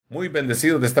Muy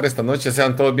bendecidos de estar esta noche.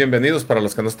 Sean todos bienvenidos para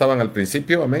los que no estaban al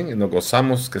principio. Amén. Y nos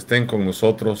gozamos que estén con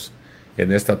nosotros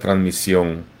en esta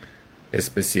transmisión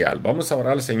especial. Vamos a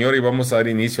orar al Señor y vamos a dar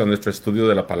inicio a nuestro estudio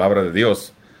de la palabra de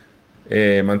Dios.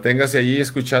 Manténgase allí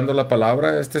escuchando la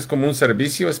palabra. Este es como un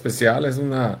servicio especial, es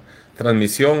una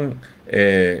transmisión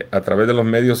a través de los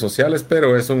medios sociales,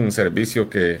 pero es un servicio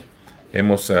que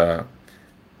hemos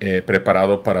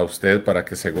preparado para usted, para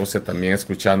que se goce también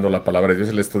escuchando la palabra de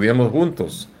Dios y la estudiemos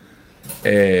juntos,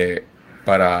 eh,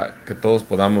 para que todos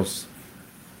podamos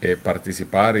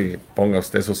participar y ponga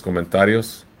usted sus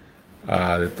comentarios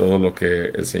de todo lo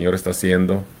que el Señor está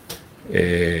haciendo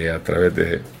a través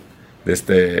de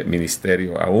este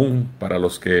ministerio. Aún para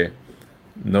los que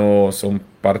no son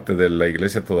parte de la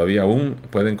iglesia todavía, aún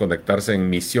pueden conectarse en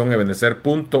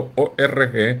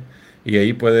misionebenecer.org y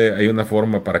ahí hay una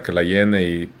forma para que la llene,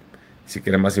 y si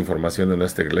quieren más información de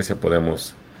nuestra iglesia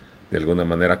podemos de alguna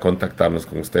manera contactarnos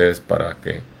con ustedes para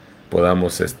que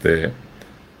podamos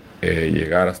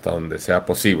llegar hasta donde sea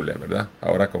posible, ¿verdad?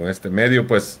 Ahora con este medio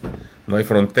pues no hay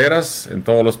fronteras en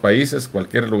todos los países,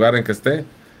 cualquier lugar en que esté.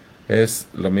 Es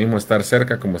lo mismo estar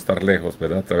cerca como estar lejos,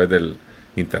 ¿verdad? A través del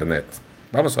internet.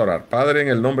 Vamos a orar. Padre, en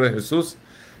el nombre de Jesús,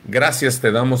 gracias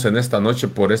te damos en esta noche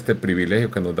por este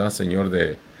privilegio que nos da, Señor,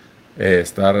 de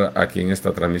estar aquí en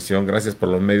esta transmisión. Gracias por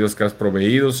los medios que has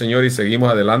proveído, Señor, y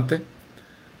seguimos adelante.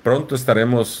 Pronto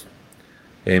estaremos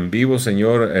en vivo,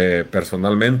 Señor,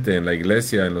 personalmente en la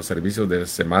iglesia, en los servicios de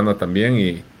semana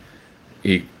también,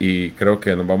 y creo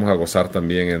que nos vamos a gozar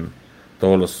también en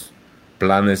todos los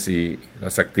planes y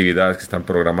las actividades que están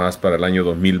programadas para el año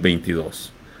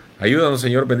 2022. Ayúdanos,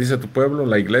 Señor, bendice a tu pueblo,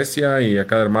 la iglesia y a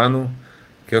cada hermano.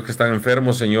 Aquellos que están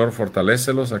enfermos, Señor,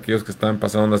 fortalécelos. Aquellos que están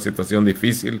pasando una situación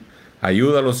difícil,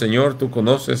 ayúdalos, Señor, tú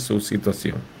conoces su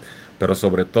situación. Pero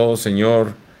sobre todo,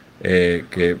 Señor,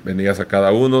 que bendigas a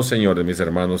cada uno, Señor, de mis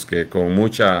hermanos, que con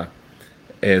mucha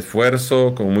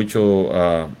esfuerzo, con mucho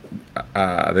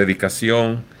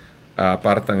dedicación,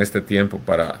 apartan este tiempo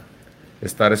para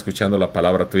estar escuchando la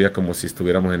palabra tuya como si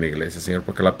estuviéramos en la iglesia, Señor,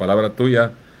 porque la palabra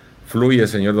tuya fluye,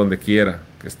 Señor, donde quiera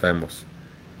que estemos.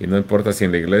 Y no importa si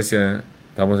en la iglesia,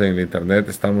 estamos en el internet,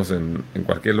 estamos en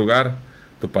cualquier lugar,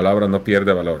 tu palabra no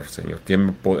pierde valor, Señor.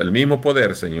 Tiene el mismo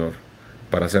poder, Señor,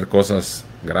 para hacer cosas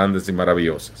grandes y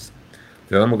maravillosas.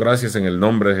 Te damos gracias en el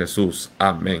nombre de Jesús.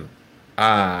 Amén.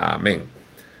 Amén.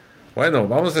 Bueno,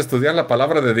 vamos a estudiar la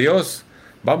palabra de Dios.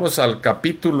 Vamos al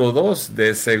capítulo 2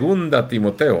 de Segunda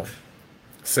Timoteo.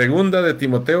 Segunda de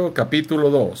Timoteo, capítulo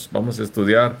 2. Vamos a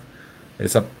estudiar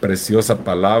esa preciosa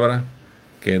palabra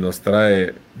que nos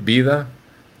trae vida,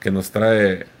 que nos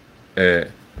trae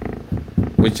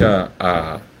mucha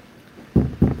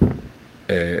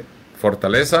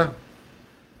fortaleza.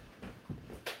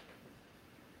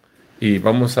 Y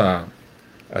vamos a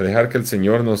dejar que el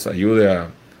Señor nos ayude a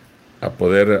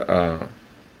poder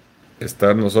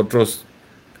estar nosotros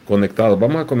conectados.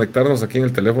 Vamos a conectarnos aquí en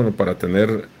el teléfono para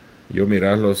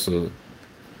mirar los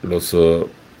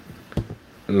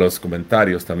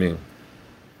comentarios también.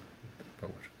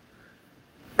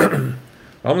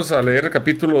 Vamos a leer el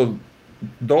capítulo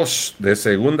 2 de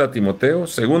Segunda Timoteo.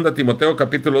 Segunda Timoteo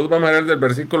capítulo 2. Vamos a leer del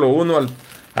versículo 1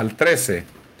 al 13.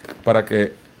 Para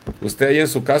que usted ahí en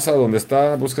su casa, donde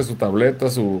está, busque su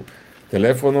tableta, su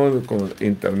teléfono con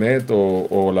internet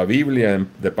o la Biblia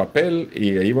de papel.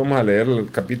 Y ahí vamos a leer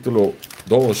el capítulo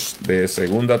 2 de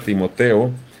Segunda Timoteo.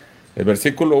 El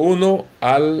versículo 1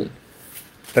 al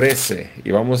 13. Y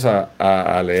vamos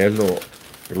a leerlo,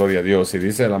 gloria a Dios. Y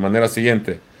dice de la manera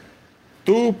siguiente: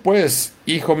 Tú pues,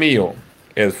 hijo mío,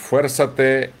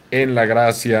 esfuérzate en la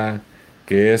gracia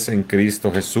que es en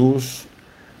Cristo Jesús.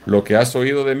 Lo que has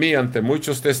oído de mí ante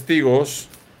muchos testigos,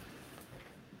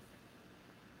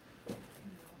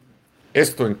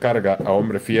 esto encarga a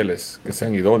hombres fieles que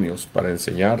sean idóneos para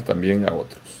enseñar también a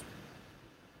otros.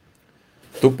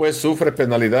 Tú pues sufre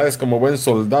penalidades como buen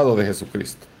soldado de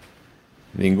Jesucristo.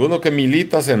 Ninguno que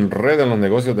milita se enreda en los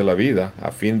negocios de la vida a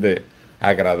fin de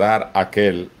agradar a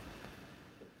aquel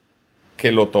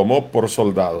que lo tomó por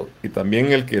soldado. Y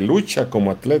también el que lucha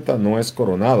como atleta no es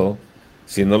coronado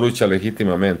si no lucha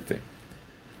legítimamente.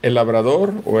 El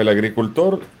labrador o el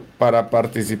agricultor, para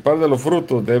participar de los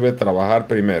frutos, debe trabajar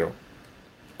primero.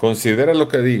 Considera lo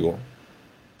que digo,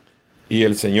 y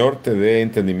el Señor te dé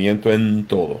entendimiento en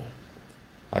todo.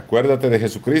 Acuérdate de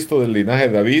Jesucristo del linaje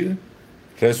de David,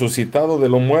 resucitado de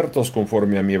los muertos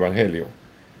conforme a mi evangelio,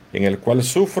 en el cual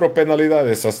sufro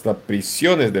penalidades hasta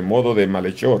prisiones de modo de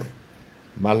malhechor,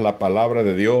 mas la palabra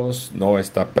de Dios no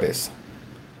está presa.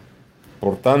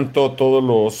 Por tanto, todo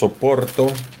lo soporto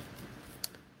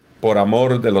por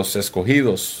amor de los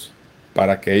escogidos,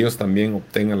 para que ellos también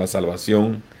obtengan la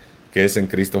salvación que es en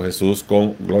Cristo Jesús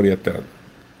con gloria eterna.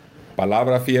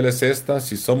 Palabra fiel es esta: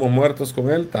 si somos muertos con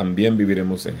Él, también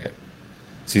viviremos en Él.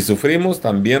 Si sufrimos,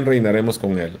 también reinaremos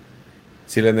con Él.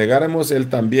 Si le negáremos, Él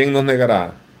también nos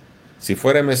negará. Si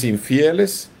fuéramos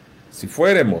infieles, si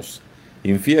fuéramos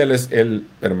infieles, Él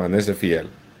permanece fiel.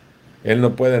 Él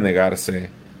no puede negarse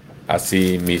a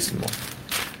sí mismo.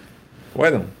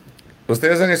 Bueno,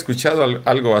 ustedes han escuchado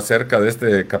algo acerca de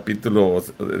este capítulo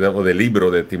o del libro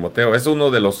de Timoteo. Es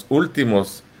uno de los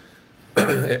últimos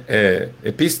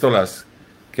epístolas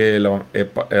que el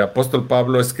apóstol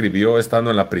Pablo escribió estando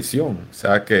en la prisión. O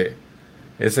sea que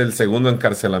es el segundo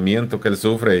encarcelamiento que él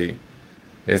sufre, y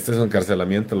este es un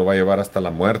encarcelamiento lo va a llevar hasta la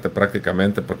muerte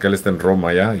prácticamente, porque él está en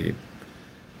Roma ya, y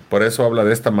por eso habla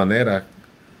de esta manera.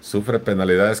 Sufre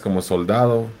penalidades como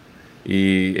soldado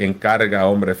y encarga a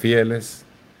hombres fieles.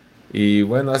 Y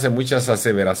bueno, hace muchas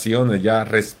aseveraciones ya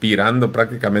respirando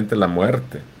prácticamente la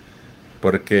muerte,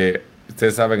 porque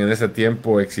ustedes saben, en ese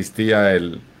tiempo existía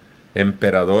el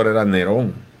emperador, era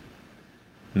Nerón.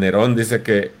 Nerón dice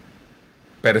que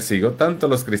persiguió tanto a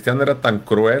los cristianos, era tan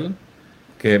cruel,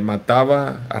 que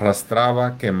mataba,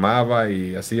 arrastraba, quemaba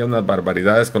y hacía unas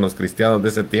barbaridades con los cristianos de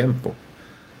ese tiempo.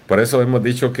 Por eso hemos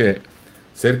dicho que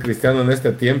ser cristiano en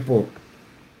este tiempo,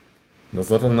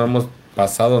 nosotros no hemos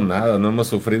pasado nada, no hemos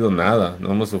sufrido nada,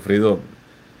 no hemos sufrido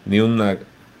ni una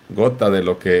gota de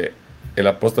lo que el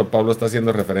apóstol Pablo está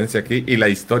haciendo referencia aquí, y la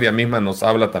historia misma nos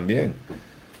habla también,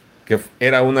 que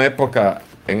era una época,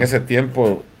 en ese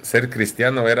tiempo ser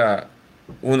cristiano era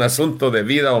un asunto de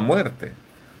vida o muerte.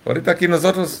 Ahorita aquí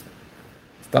nosotros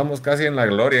estamos casi en la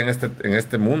gloria en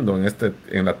este mundo,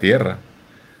 en la tierra,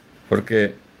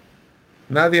 porque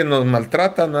nadie nos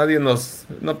maltrata,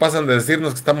 no pasan de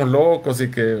decirnos que estamos locos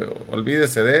y que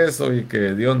olvídese de eso y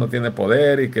que Dios no tiene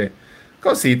poder y que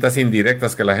cositas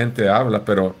indirectas que la gente habla,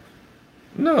 pero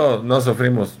no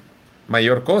sufrimos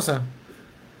mayor cosa.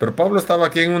 Pero Pablo estaba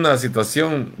aquí en una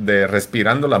situación de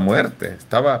respirando la muerte.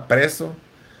 Estaba preso,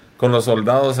 con los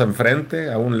soldados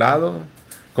enfrente, a un lado.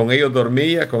 Con ellos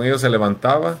dormía, con ellos se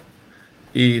levantaba.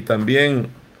 Y también,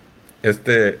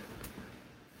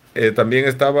 también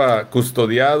estaba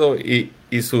custodiado,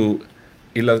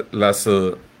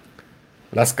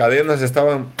 las cadenas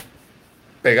estaban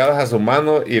pegadas a su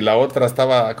mano, y la otra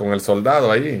estaba con el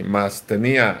soldado ahí, más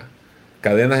tenía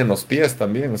cadenas en los pies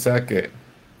también. O sea que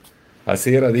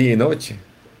así era día y noche.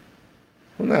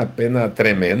 Una pena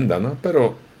tremenda, ¿no?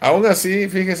 Pero aún así,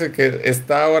 fíjese que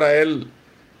está ahora él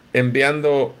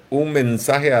enviando un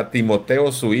mensaje a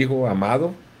Timoteo, su hijo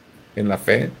amado en la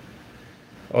fe,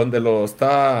 donde lo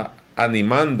está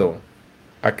animando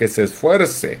a que se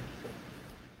esfuerce,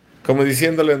 como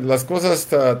diciéndole: las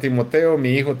cosas a Timoteo,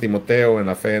 mi hijo Timoteo, en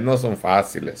la fe no son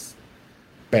fáciles,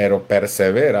 pero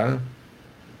persevera,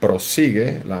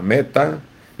 prosigue la meta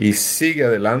y sigue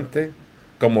adelante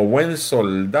como buen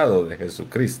soldado de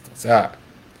Jesucristo. O sea,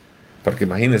 porque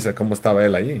imagínense cómo estaba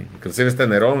él allí. Inclusive este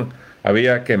Nerón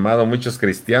había quemado muchos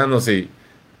cristianos, y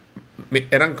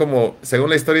eran como, según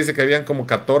la historia dice que habían como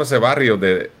 14 barrios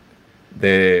de,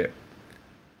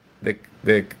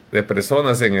 de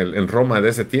personas en Roma de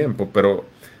ese tiempo, pero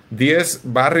 10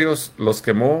 barrios los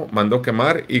quemó, mandó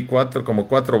quemar, y como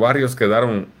cuatro barrios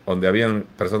quedaron donde habían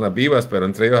personas vivas, pero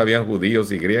entre ellos habían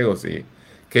judíos y griegos. ¿Y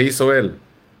qué hizo él?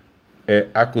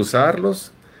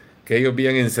 Acusarlos que ellos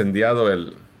habían incendiado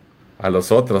a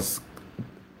los otros.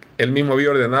 Él mismo había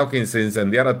ordenado que se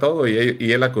incendiara todo,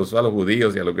 y él acusó a los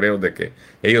judíos y a los griegos de que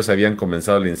ellos habían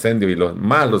comenzado el incendio, y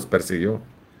los persiguió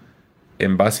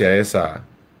en base a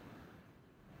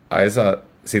esa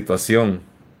situación,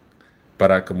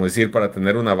 para, como decir, para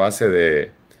tener una base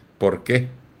de por qué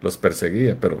los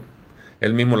perseguía. Pero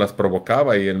él mismo las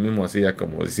provocaba, y él mismo hacía,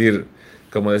 como decir,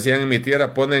 como decían en mi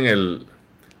tierra, ponen el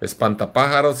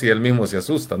espantapájaros y él mismo se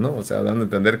asusta, ¿no? O sea, dando a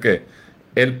entender que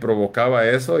él provocaba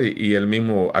eso, y él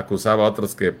mismo acusaba a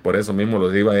otros que por eso mismo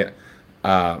los iba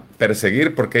a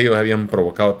perseguir, porque ellos habían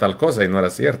provocado tal cosa, y no era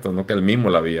cierto, ¿no? Que él mismo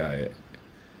la había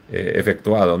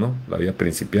efectuado, ¿no? La había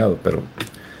principiado. Pero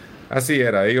así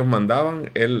era, ellos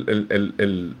mandaban,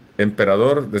 el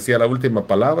emperador decía la última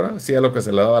palabra, hacía lo que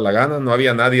se le daba la gana, no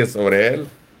había nadie sobre él,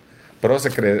 pero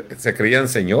se creían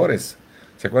señores.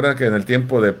 ¿Se acuerdan que en el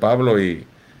tiempo de Pablo y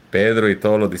Pedro y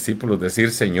todos los discípulos,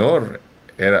 decir Señor,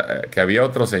 era que había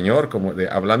otro Señor,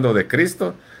 hablando de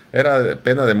Cristo, era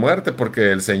pena de muerte,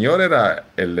 porque el Señor era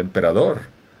el emperador,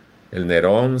 el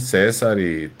Nerón, César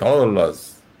y todos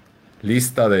los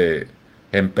lista de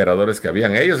emperadores que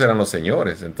habían? Ellos eran los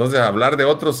señores. Entonces, hablar de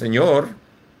otro señor,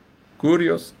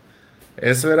 curios,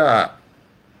 eso era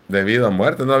debido a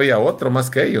muerte. No había otro más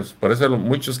que ellos. Por eso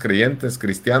muchos creyentes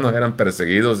cristianos eran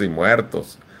perseguidos y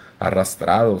muertos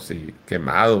arrastrados y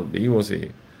quemados vivos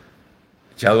y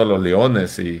echados a los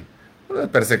leones y una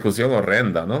persecución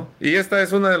horrenda, ¿no? Y esta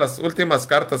es una de las últimas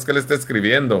cartas que él está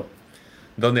escribiendo,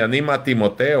 donde anima a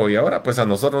Timoteo y ahora pues a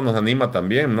nosotros nos anima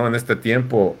también, ¿no? En este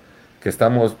tiempo que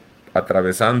estamos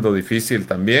atravesando difícil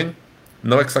también,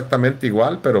 no exactamente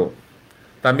igual, pero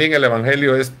también el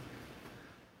evangelio es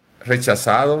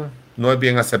rechazado, no es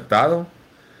bien aceptado,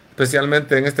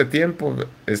 especialmente en este tiempo,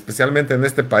 especialmente en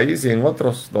este país y en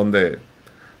otros donde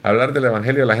hablar del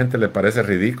evangelio a la gente le parece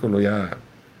ridículo ya.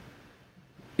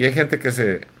 Y hay gente que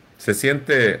se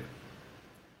siente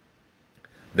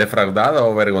defraudada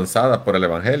o avergonzada por el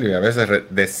evangelio y a veces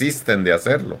desisten de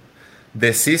hacerlo,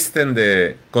 desisten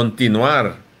de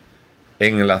continuar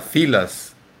en las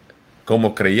filas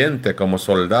como creyente, como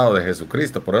soldado de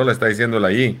Jesucristo. Por eso le está diciéndole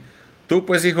allí, tú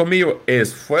pues, hijo mío,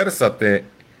 esfuérzate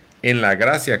en la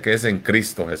gracia que es en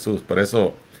Cristo Jesús. Por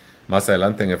eso más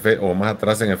adelante o más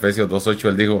atrás en Efesios 2:8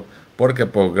 él dijo, porque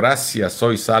por gracia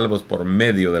sois salvos por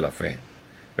medio de la fe.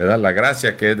 ¿Verdad? La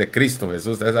gracia que es de Cristo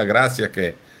Jesús, esa gracia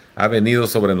que ha venido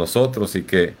sobre nosotros y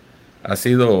que ha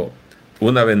sido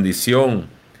una bendición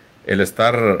el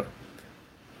estar,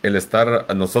 el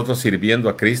estar nosotros sirviendo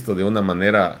a Cristo de una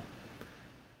manera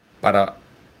para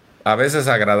a veces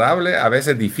agradable, a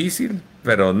veces difícil,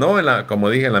 pero no en la, como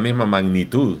dije, en la misma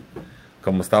magnitud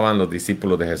como estaban los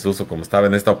discípulos de Jesús o como estaba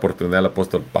en esta oportunidad el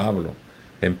apóstol Pablo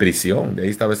en prisión. De ahí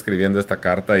estaba escribiendo esta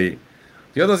carta y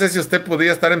yo no sé si usted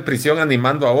podía estar en prisión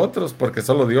animando a otros, porque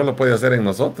solo Dios lo puede hacer en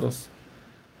nosotros.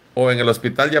 O en el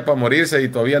hospital ya para morirse y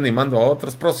todavía animando a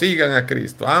otros, prosigan a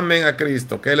Cristo, amen a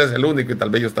Cristo, que Él es el único y tal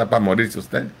vez yo está para morirse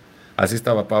usted. Así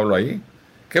estaba Pablo ahí.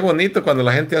 Qué bonito cuando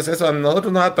la gente hace eso. A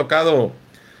nosotros nos ha tocado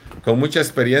con muchas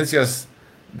experiencias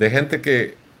de gente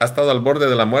que ha estado al borde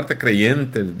de la muerte,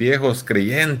 creyentes, viejos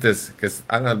creyentes que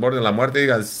están al borde de la muerte y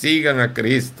digan, sigan a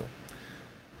Cristo,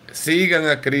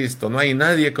 no hay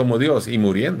nadie como Dios, y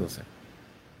muriéndose.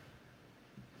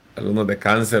 Algunos de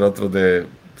cáncer, otros de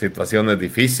situaciones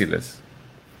difíciles,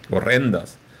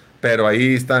 horrendas, pero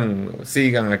ahí están,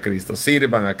 sigan a Cristo,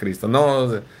 sirvan a Cristo,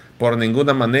 no por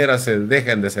ninguna manera se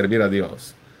dejen de servir a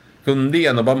Dios. Que un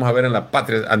día nos vamos a ver en la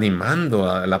patria,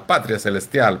 animando a la patria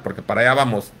celestial, porque para allá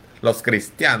vamos los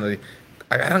cristianos, y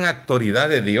agarran autoridad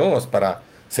de Dios para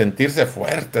sentirse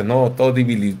fuertes, no todos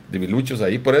debiluchos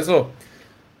ahí. Por eso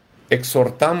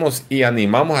exhortamos y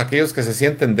animamos a aquellos que se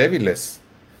sienten débiles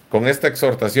con esta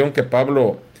exhortación que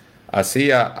Pablo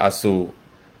hacía a su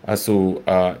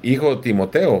hijo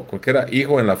Timoteo, porque era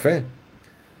hijo en la fe.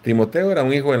 Timoteo era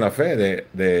un hijo en la fe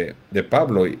de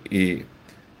Pablo y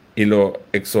lo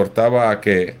exhortaba a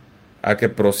que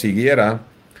prosiguiera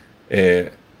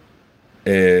eh,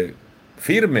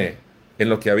 firme en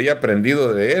lo que había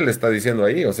aprendido de él, está diciendo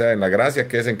ahí, o sea, en la gracia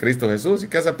que es en Cristo Jesús y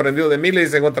que has aprendido de mí, le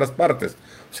dice en otras partes.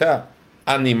 O sea,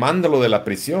 animándolo de la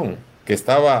prisión, que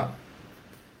estaba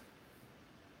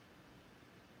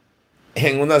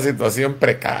en una situación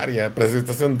precaria, una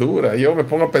situación dura. Yo me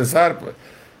pongo a pensar, pues,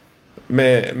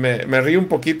 me río un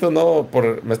poquito, no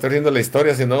por me estoy riendo de la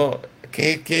historia, sino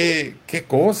qué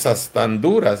cosas tan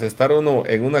duras estar uno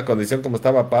en una condición como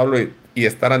estaba Pablo y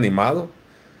estar animado.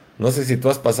 No sé si tú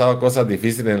has pasado cosas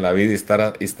difíciles en la vida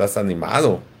y estás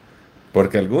animado,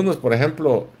 porque algunos, por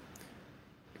ejemplo,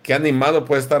 qué animado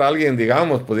puede estar alguien,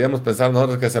 digamos, podríamos pensar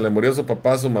nosotros que se le murió su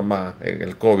papá, su mamá en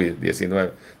el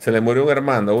COVID-19, se le murió un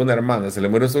hermano, una hermana, se le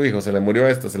murió su hijo, se le murió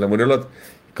esto, se le murió lo otro.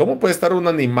 ¿Cómo puede estar uno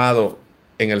animado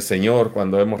en el Señor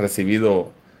cuando hemos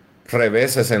recibido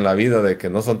reveses en la vida de que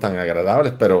no son tan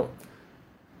agradables? Pero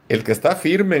el que está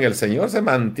firme en el Señor se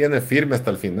mantiene firme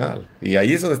hasta el final. Y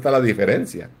ahí es donde está la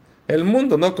diferencia. El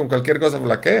mundo, ¿no? Con cualquier cosa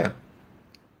flaquea.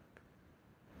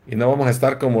 Y no vamos a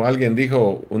estar como alguien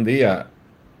dijo un día,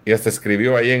 y hasta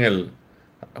escribió ahí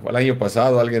fue el año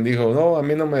pasado, alguien dijo, no,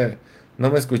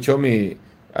 no me escuchó a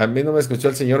mí no me escuchó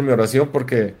el Señor mi oración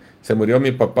porque se murió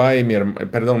mi papá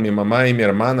perdón, mi mamá y mi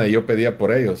hermana y yo pedía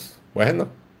por ellos. Bueno,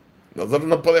 nosotros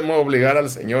no podemos obligar al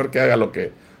Señor que haga lo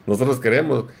que nosotros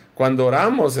queremos. Cuando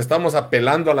oramos, estamos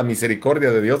apelando a la misericordia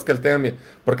de Dios que Él tenga,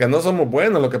 porque no somos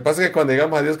buenos. Lo que pasa es que cuando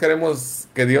llegamos a Dios queremos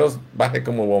que Dios baje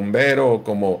como bombero o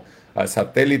como al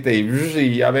satélite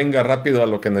y ya venga rápido a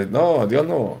lo que no, Dios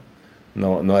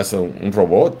no es un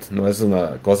robot, no es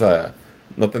una cosa,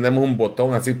 no tenemos un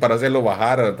botón así para hacerlo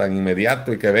bajar tan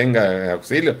inmediato y que venga en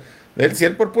auxilio. Si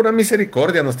Él por pura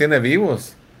misericordia nos tiene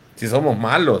vivos, si somos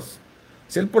malos,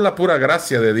 si Él por la pura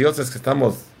gracia de Dios es que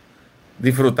estamos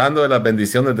disfrutando de las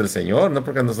bendiciones del Señor, no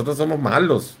porque nosotros somos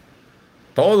malos,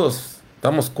 todos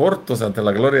estamos cortos ante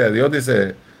la gloria de Dios,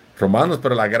 dice Romanos,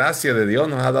 pero la gracia de Dios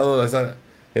nos ha dado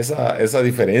esa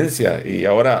diferencia y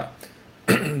ahora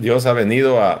Dios ha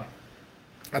venido a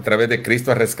a través de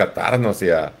Cristo a rescatarnos y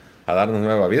a darnos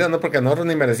nueva vida, no porque nosotros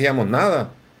ni merecíamos nada.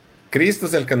 Cristo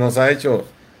es el que nos ha hecho,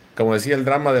 como decía el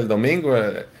drama del domingo,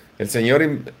 el Señor,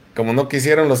 como no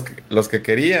quisieron los que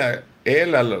quería,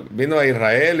 Él vino a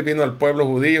Israel, vino al pueblo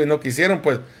judío y no quisieron,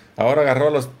 pues ahora agarró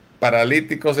a los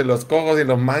paralíticos y los cojos y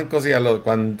los mancos y a los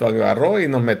cuanto agarró y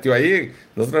nos metió ahí.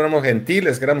 Nosotros éramos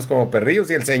gentiles, que éramos como perrillos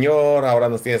y el Señor ahora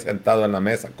nos tiene sentado en la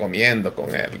mesa comiendo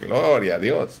con Él. Gloria a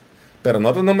Dios. Pero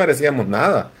nosotros no merecíamos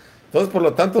nada. Entonces, por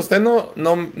lo tanto, usted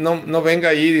no venga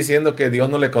allí diciendo que Dios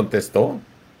no le contestó.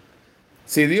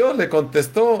 Si Dios le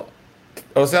contestó,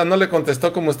 o sea, no le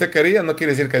contestó como usted quería, no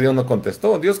quiere decir que Dios no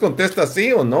contestó. Dios contesta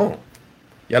sí o no.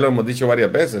 Ya lo hemos dicho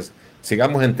varias veces.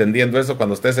 Sigamos entendiendo eso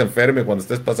cuando estés enfermo, cuando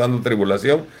estés pasando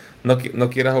tribulación. No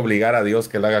quieras obligar a Dios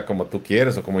que Él haga como tú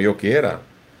quieres o como yo quiera.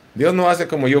 Dios no hace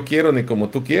como yo quiero ni como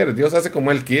tú quieres. Dios hace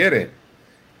como Él quiere.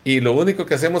 Y lo único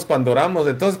que hacemos cuando oramos,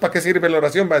 entonces, ¿para qué sirve la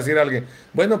oración? Va a decir alguien,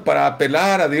 bueno, para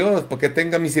apelar a Dios, porque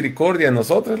tenga misericordia de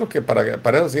nosotros, es lo que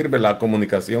para eso sirve la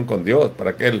comunicación con Dios,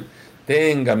 para que Él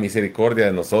tenga misericordia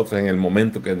de nosotros en el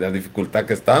momento de la dificultad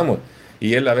que estamos.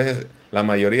 Y Él a veces, la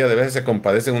mayoría de veces se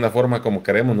compadece en una forma como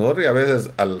queremos nosotros y a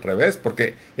veces al revés,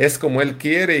 porque es como Él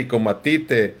quiere y como a ti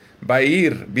te va a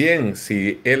ir bien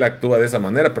si Él actúa de esa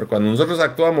manera, pero cuando nosotros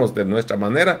actuamos de nuestra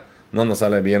manera, no nos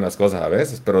salen bien las cosas a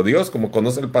veces, pero Dios, como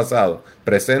conoce el pasado,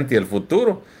 presente y el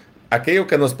futuro, aquello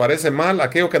que nos parece mal,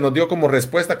 aquello que nos dio como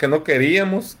respuesta que no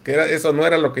queríamos, eso no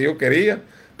era lo que yo quería,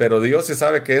 pero Dios se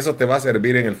sabe que eso te va a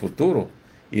servir en el futuro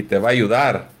y te va a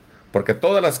ayudar, porque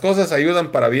todas las cosas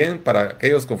ayudan para bien para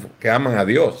aquellos que aman a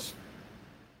Dios,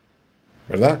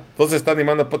 ¿verdad? Entonces está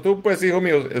animando, pues tú, pues, hijo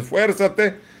mío,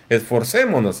 esfuérzate,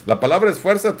 esforcémonos. La palabra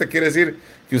esfuérzate quiere decir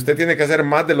que usted tiene que hacer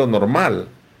más de lo normal,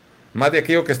 más de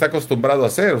aquello que está acostumbrado a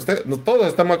hacer. Todos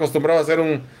estamos acostumbrados a hacer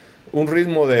un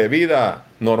ritmo de vida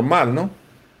normal, ¿no?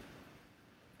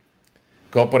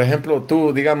 Como por ejemplo,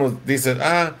 tú, digamos, dices,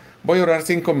 voy a orar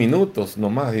 5 minutos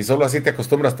nomás, y solo así te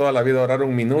acostumbras toda la vida a orar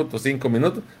 1 minuto, 5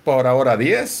 minutos, pues ahora ora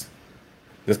 10,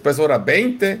 después ora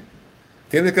 20.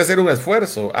 Tienes que hacer un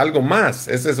esfuerzo, algo más,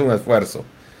 ese es un esfuerzo.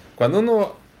 Cuando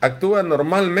uno actúa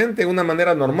normalmente, de una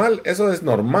manera normal, eso es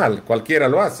normal, cualquiera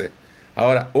lo hace.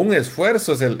 Ahora, un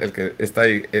esfuerzo es el que está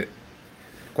ahí.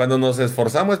 Cuando nos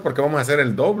esforzamos es porque vamos a hacer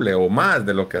el doble o más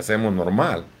de lo que hacemos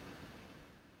normal.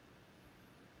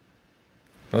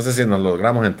 No sé si nos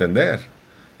logramos entender.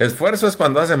 Esfuerzo es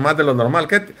cuando haces más de lo normal.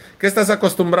 ¿Qué estás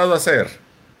acostumbrado a hacer?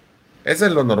 Ese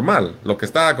es lo normal, lo que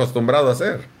estás acostumbrado a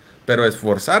hacer. Pero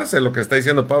esforzarse, lo que está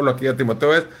diciendo Pablo aquí a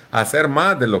Timoteo, es hacer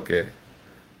más de lo que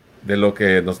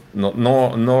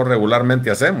no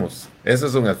regularmente hacemos. Eso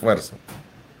es un esfuerzo.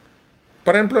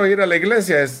 Por ejemplo, ir a la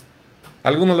iglesia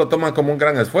algunos lo toman como un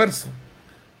gran esfuerzo.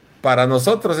 Para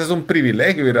nosotros es un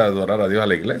privilegio ir a adorar a Dios a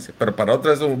la iglesia, pero para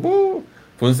otros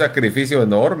fue un sacrificio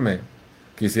enorme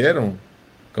que hicieron,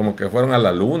 como que fueron a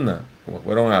la luna, como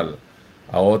fueron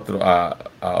a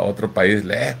otro país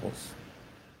lejos.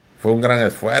 Fue un gran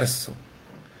esfuerzo.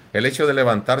 El hecho de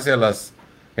levantarse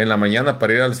en la mañana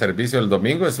para ir al servicio el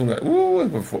domingo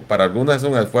para algunos es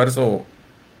un esfuerzo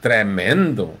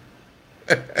tremendo.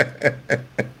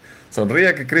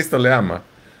 Sonríe que Cristo le ama.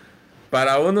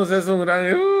 Para unos es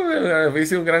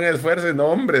hice un gran esfuerzo. Y no,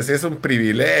 hombre, sí es un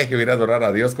privilegio ir a adorar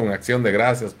a Dios con acción de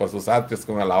gracias por sus actos,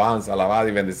 con alabanza, alabar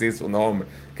y bendecir su nombre.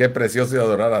 Qué precioso ir a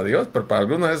adorar a Dios, pero para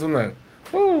algunos es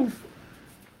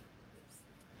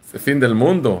el fin del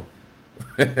mundo.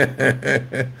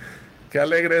 Qué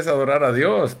alegre es adorar a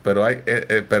Dios, pero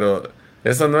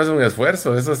eso no es un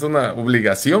esfuerzo, eso es una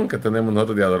obligación que tenemos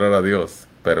nosotros de adorar a Dios.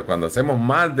 Pero cuando hacemos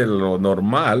más de lo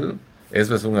normal,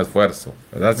 eso es un esfuerzo,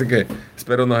 ¿verdad? Así que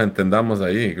espero nos entendamos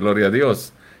ahí, gloria a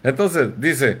Dios. Entonces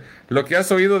dice, lo que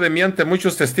has oído de mí ante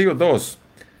muchos testigos, 2,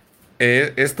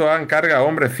 esto encarga a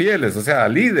hombres fieles, o sea, a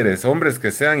líderes, hombres que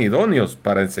sean idóneos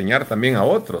para enseñar también a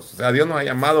otros. O sea, Dios nos ha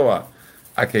llamado a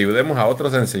que ayudemos a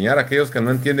otros a enseñar, a aquellos que no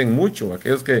entienden mucho, a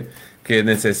aquellos que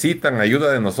necesitan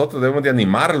ayuda de nosotros, debemos de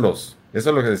animarlos. Eso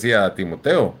es lo que decía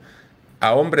Timoteo,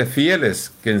 a hombres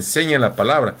fieles que enseñen la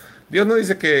palabra. Dios no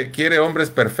dice que quiere hombres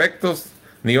perfectos,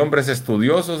 ni hombres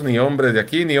estudiosos, ni hombres de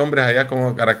aquí, ni hombres allá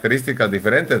con características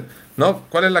diferentes. No,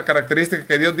 ¿cuál es la característica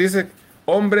que Dios dice?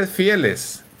 Hombres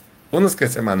fieles, unos que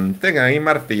se mantengan ahí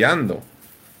martillando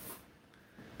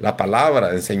la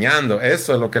palabra, enseñando.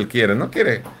 Eso es lo que Él quiere.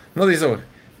 No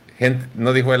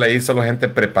dijo Él ahí solo gente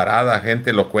preparada, gente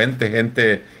elocuente,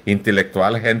 gente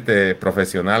intelectual, gente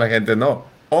profesional, no.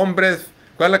 Hombres,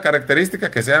 ¿cuál es la característica?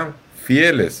 Que sean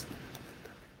fieles.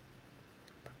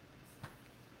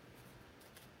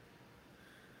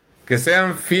 Que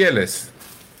sean fieles.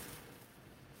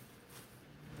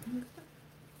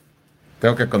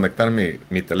 Tengo que conectar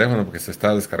mi teléfono porque se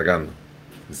está descargando.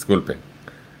 Disculpe.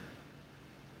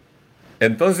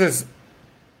 Entonces,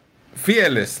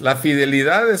 fieles. La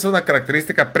fidelidad es una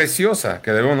característica preciosa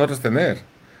que debemos nosotros tener.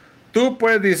 Tú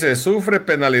pues, dice, sufre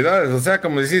penalidades. O sea,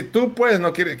 como decir, tú pues,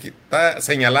 no quiere, está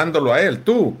señalándolo a él.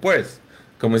 Tú pues.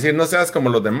 Como decir, no seas como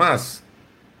los demás.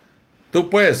 Tú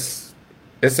pues.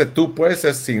 Ese tú pues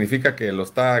significa que lo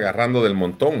está agarrando del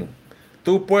montón.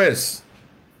 Tú pues.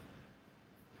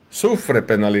 Sufre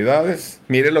penalidades.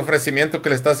 Mire el ofrecimiento que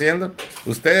le está haciendo.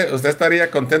 Usted estaría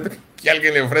contento que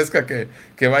alguien le ofrezca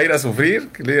que va a ir a sufrir.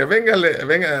 Que le diga, venga,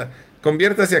 venga,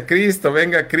 conviértase a Cristo,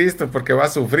 venga a Cristo porque va a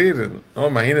sufrir. No,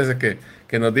 imagínese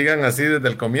que nos digan así desde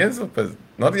el comienzo. Pues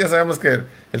nosotros ya sabemos que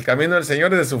el camino del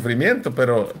Señor es de sufrimiento,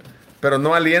 pero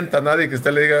no alienta a nadie que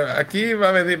usted le diga, aquí va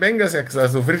a venir, véngase a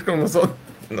sufrir con nosotros.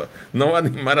 No, no va a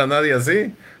animar a nadie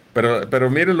así. Pero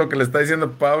mire lo que le está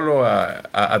diciendo Pablo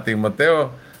a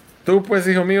Timoteo. Tú, pues,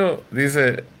 hijo mío,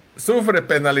 dice, sufre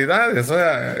penalidades, o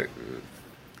sea,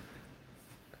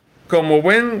 como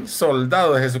buen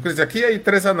soldado de Jesucristo. Aquí hay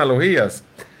tres analogías.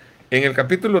 En el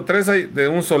capítulo 3 hay de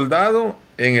un soldado,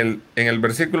 en el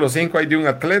versículo 5 hay de un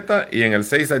atleta y en el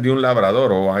 6 hay de un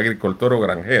labrador o agricultor o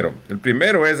granjero. El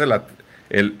primero es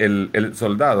el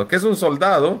soldado. ¿Qué es un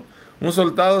soldado? Un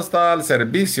soldado está al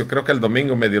servicio. Creo que el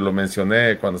domingo medio lo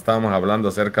mencioné cuando estábamos hablando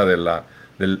acerca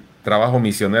del trabajo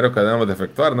misionero que debemos de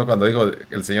efectuar, ¿no? Cuando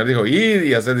el Señor dijo, id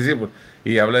y hacer discípulos.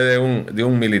 Y hablé de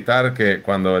un militar que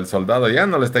cuando el soldado ya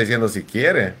no le está diciendo si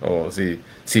quiere o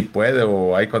si puede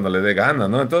o ahí cuando le dé gana,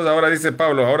 ¿no? Entonces ahora dice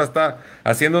Pablo, ahora está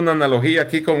haciendo una analogía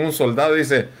aquí con un soldado.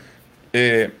 Dice,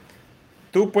 eh,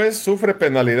 tú pues sufre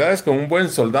penalidades con un buen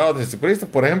soldado de Jesucristo.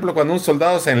 Por ejemplo, cuando un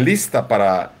soldado se enlista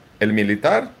para el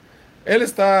militar, él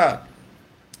está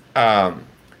ah,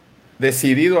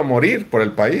 decidido a morir por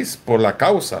el país, por la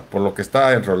causa, por lo que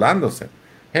está enrolándose.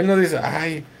 Él no dice,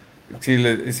 ay, si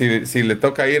le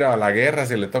toca ir a la guerra,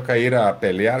 si le toca ir a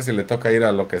pelear, si le toca ir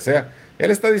a lo que sea.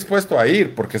 Él está dispuesto a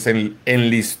ir porque se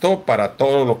enlistó para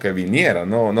todo lo que viniera,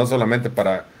 no solamente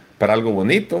para algo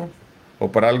bonito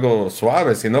o para algo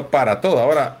suave, sino para todo.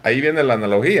 Ahora, ahí viene la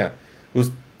analogía.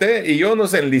 Usted y yo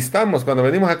nos enlistamos cuando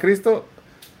venimos a Cristo,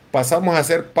 pasamos a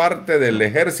ser parte del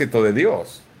ejército de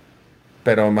Dios.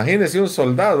 Pero imagínese un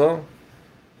soldado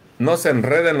no se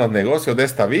enreda en los negocios de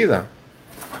esta vida.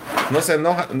 No se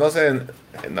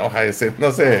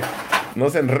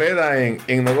enreda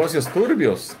en negocios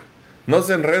turbios. No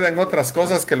se enreda en otras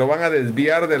cosas que lo van a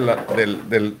desviar de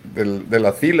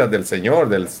las filas del Señor,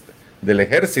 del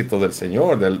ejército del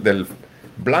Señor, del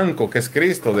blanco que es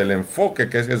Cristo, del enfoque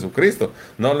que es Jesucristo.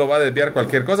 No lo va a desviar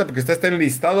cualquier cosa porque usted está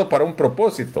enlistado para un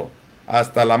propósito,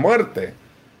 hasta la muerte,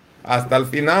 hasta el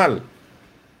final.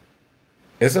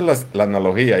 Esa es la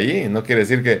analogía ahí. No quiere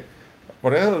decir que...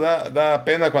 Por eso da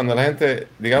pena cuando la gente,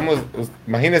 digamos,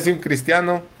 imagínese un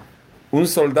cristiano, un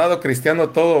soldado cristiano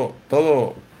todo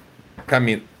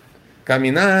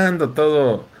caminando,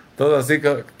 todo así.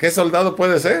 ¿Qué soldado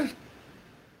puede ser?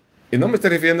 Y no me estoy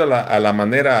refiriendo a la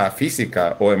manera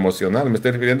física o emocional, me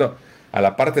estoy refiriendo a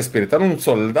la parte espiritual. Un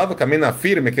soldado camina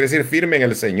firme, quiere decir firme en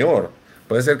el Señor.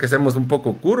 Puede ser que estemos un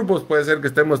poco curvos, puede ser que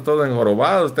estemos todos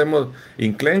enjorobados, estemos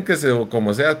inclenques o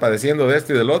como sea, padeciendo de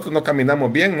esto y del otro, no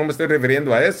caminamos bien, no me estoy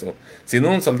refiriendo a eso. Sino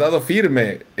un soldado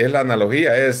firme, es la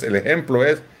analogía, el ejemplo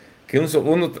es que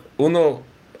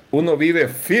uno vive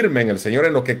firme en el Señor,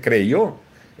 en lo que creyó,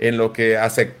 en lo que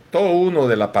aceptó uno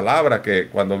de la palabra, que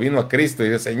cuando vino a Cristo y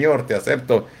dice, Señor, te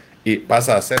acepto, y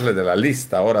pasa a hacerle de la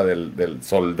lista ahora del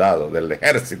soldado, del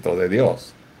ejército de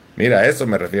Dios. Mira, a eso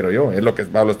me refiero yo, es lo que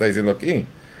Pablo está diciendo aquí.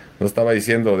 No estaba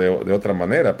diciendo de otra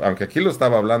manera, aunque aquí lo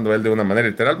estaba hablando él de una manera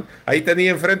literal. Ahí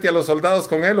tenía enfrente a los soldados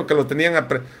con él, o que lo tenían,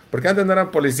 porque antes no eran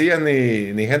policías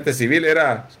ni gente civil,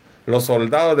 eran los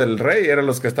soldados del rey, eran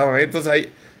los que estaban ahí. Entonces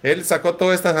ahí él sacó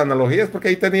todas estas analogías porque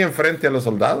ahí tenía enfrente a los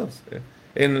soldados,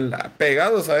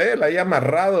 pegados a él, ahí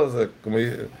amarrados, como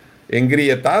dice,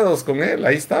 engrietados con él,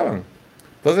 ahí estaban.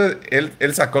 Entonces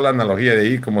él sacó la analogía de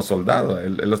ahí como soldado,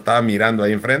 él lo estaba mirando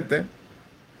ahí enfrente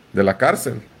de la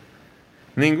cárcel.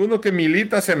 Ninguno que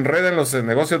milita se enreda en los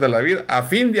negocios de la vida a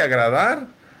fin de agradar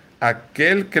a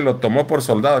aquel que lo tomó por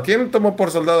soldado. ¿Quién tomó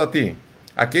por soldado a ti?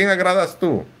 ¿A quién agradas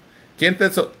tú? ¿Quién te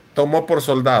tomó por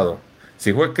soldado?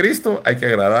 Si fue Cristo, hay que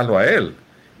agradarlo a Él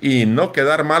y no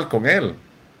quedar mal con Él.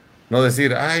 No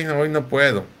decir, ay, no, hoy no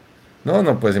puedo.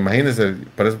 No, pues imagínense,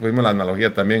 por eso pusimos la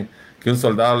analogía también, que un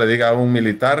soldado le diga a un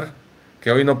militar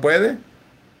que hoy no puede,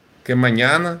 que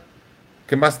mañana,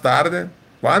 que más tarde.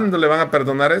 ¿Cuándo le van a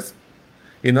perdonar eso?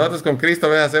 Y nosotros con Cristo a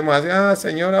veces hacemos así,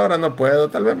 Señor, ahora no puedo,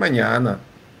 tal vez mañana.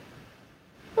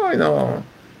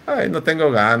 Ay, no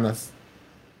tengo ganas.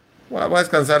 voy a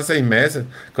descansar 6 meses.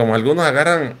 Como algunos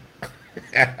agarran,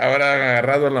 ahora han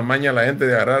agarrado la maña a la gente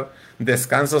de agarrar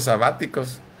descansos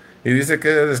sabáticos. Y dice que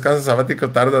el descanso sabático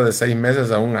tarda de 6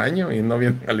 meses a un año y no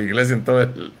vienen a la iglesia en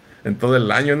todo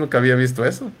el año. Nunca había visto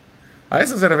eso. A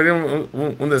eso se refería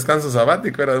un descanso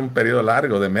sabático, era de un periodo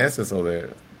largo, de meses o de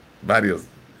varios.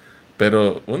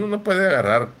 Pero uno no puede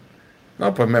agarrar,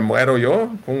 no, pues me muero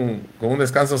yo con un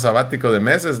descanso sabático de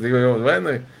meses. Digo yo, bueno,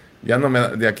 ya no me,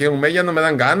 de aquí a un mes ya no me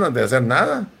dan ganas de hacer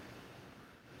nada.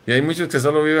 Y hay muchos que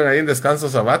solo viven ahí en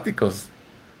descansos sabáticos.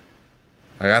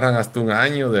 Agarran hasta un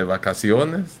año de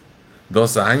vacaciones,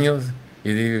 2 años.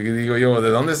 Y digo yo, ¿de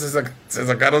dónde se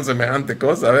sacaron semejante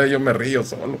cosa? A ver, yo me río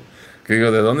solo. Que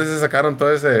digo, ¿de dónde se sacaron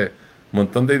todo ese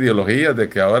montón de ideologías de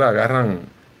que ahora agarran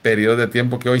periodos de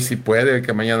tiempo que hoy sí puede y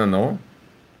que mañana no?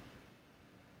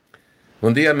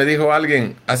 Un día me dijo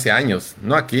alguien, hace años,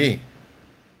 no aquí,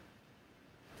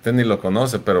 usted ni lo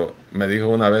conoce, pero me dijo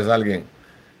una vez alguien,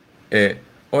 eh,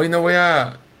 hoy no voy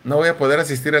a poder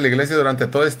asistir a la iglesia durante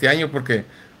todo este año porque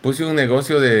puse un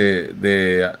negocio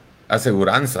de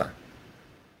aseguranza.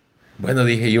 Bueno,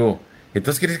 dije yo,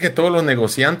 entonces quiere decir que todos los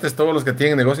negociantes, todos los que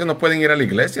tienen negocio no pueden ir a la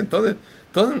iglesia. Entonces,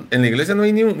 en la iglesia no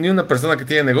hay ni una persona que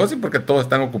tiene negocio porque todos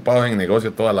están ocupados en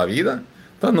negocio toda la vida.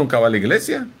 Entonces nunca va a la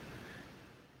iglesia.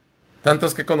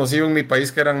 Tantos que he conocido en mi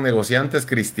país que eran negociantes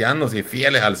cristianos y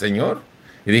fieles al Señor.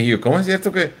 Y dije yo, ¿cómo es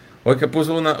cierto que hoy que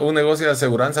puso un negocio de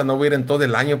aseguranza no voy a ir en todo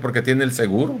el año porque tiene el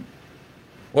seguro?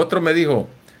 Otro me dijo,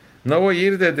 no voy a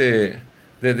ir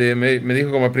me dijo,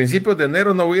 como a principios de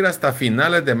enero no voy a ir hasta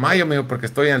finales de mayo, me dijo, porque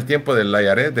estoy en el tiempo del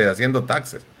IRS, de haciendo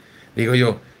taxes. Digo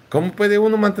yo, ¿cómo puede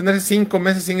uno mantener 5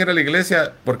 meses sin ir a la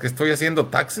iglesia porque estoy haciendo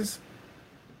taxes?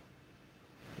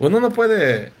 Uno no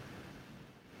puede.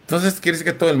 Entonces quiere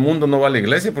decir que todo el mundo no va a la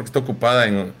iglesia porque está ocupada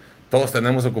todos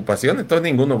tenemos ocupaciones, entonces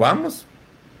ninguno vamos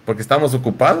porque estamos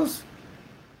ocupados.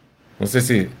 No sé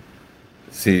si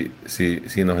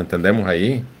nos entendemos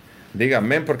ahí.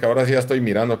 Dígame, porque ahora sí ya estoy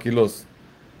mirando aquí los,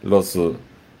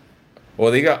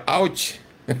 o diga, ouch,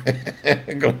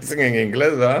 como dicen en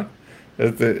inglés, ¿verdad?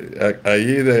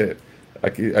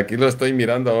 Aquí lo estoy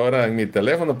mirando ahora en mi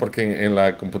teléfono porque en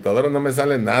la computadora no me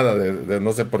sale nada,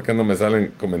 no sé por qué no me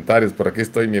salen comentarios, por aquí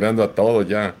estoy mirando a todos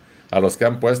ya, a los que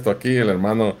han puesto aquí, el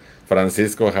hermano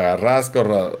Francisco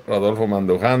Jarrasco, Rodolfo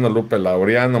Mandujano, Lupe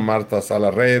Laureano, Marta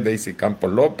Sala Reyes, Daisy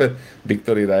Campos López,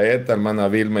 Víctor Iraeta, hermana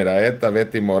Vilma Iraeta,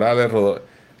 Betty Morales,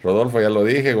 Rodolfo, ya lo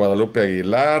dije, Guadalupe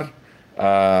Aguilar,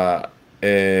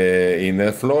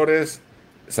 Inés Flores,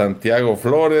 Santiago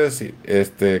Flores,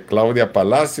 Claudia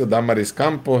Palacio, Damaris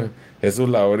Campos, Jesús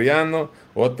Laureano,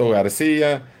 Otto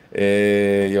García,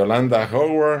 Yolanda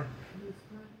Howard,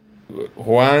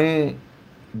 Juan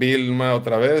Vilma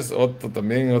otra vez, Otto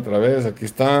también otra vez, aquí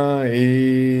está,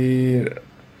 y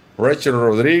Rachel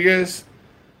Rodríguez,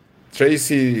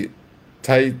 Tracy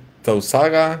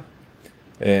Taitausaga,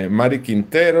 Mari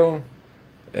Quintero,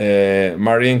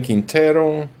 Marian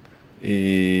Quintero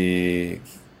y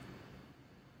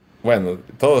bueno,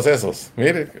 todos esos.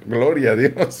 Mire, gloria a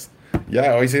Dios.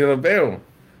 Ya, hoy sí los veo.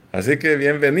 Así que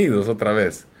bienvenidos otra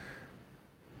vez.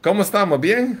 ¿Cómo estamos?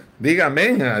 ¿Bien? Diga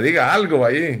amén, diga algo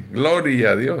ahí.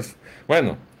 Gloria a Dios.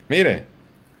 Bueno, mire,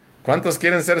 ¿cuántos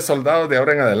quieren ser soldados de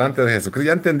ahora en adelante de Jesucristo?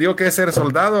 ¿Ya entendió qué es ser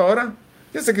soldado ahora?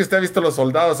 Yo sé que usted ha visto los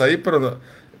soldados ahí,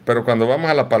 pero cuando vamos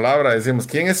a la palabra decimos,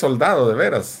 ¿quién es soldado de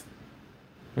veras?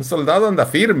 Un soldado anda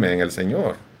firme en el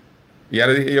Señor. Y ya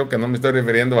le dije yo que no me estoy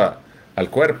refiriendo al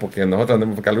cuerpo, que nosotros,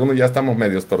 porque algunos ya estamos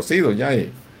medios torcidos ya,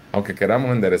 y aunque queramos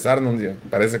enderezarnos,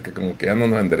 parece que como que ya no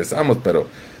nos enderezamos, pero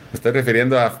me estoy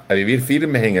refiriendo a vivir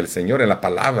firmes en el Señor, en la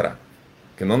palabra,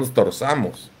 que no nos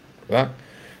torzamos, ¿verdad?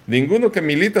 Ninguno que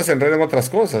milita se enreda en otras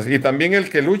cosas. Y también el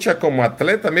que lucha como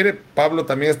atleta. Mire, Pablo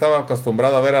también estaba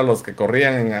acostumbrado a ver a los que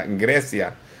corrían en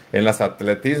Grecia, en los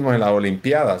atletismos, en las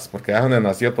Olimpiadas, porque es donde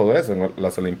nació todo eso, en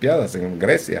las Olimpiadas, en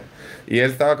Grecia. Y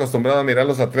él estaba acostumbrado a mirar a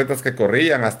los atletas que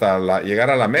corrían hasta llegar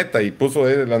a la meta. Y puso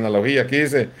la analogía aquí,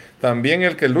 dice, también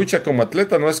el que lucha como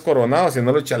atleta no es coronado,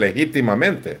 sino lucha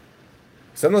legítimamente.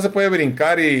 Usted no se puede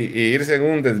brincar y irse en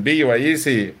un desvío ahí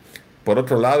si por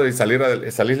otro lado y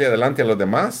salirle adelante a los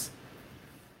demás.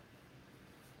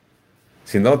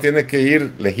 Si no, tiene que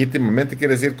ir legítimamente,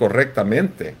 quiere decir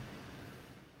correctamente,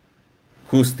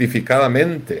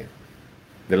 justificadamente,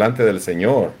 delante del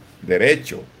Señor,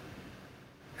 derecho,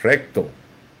 recto,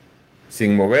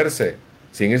 sin moverse,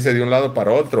 sin irse de un lado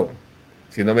para otro,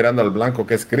 sino mirando al blanco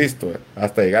que es Cristo,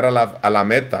 hasta llegar a la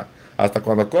meta, hasta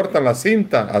cuando cortan la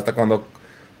cinta, hasta cuando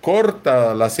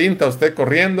corta la cinta usted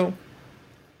corriendo,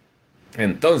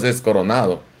 entonces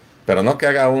coronado, pero no que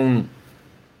haga una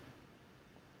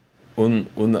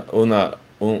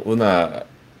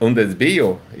un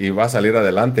desvío y va a salir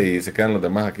adelante y se quedan los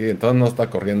demás aquí. Entonces no está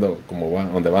corriendo como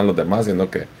van, donde van los demás, sino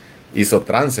que hizo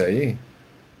trance ahí.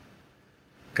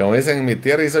 Como dicen en mi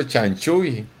tierra, hizo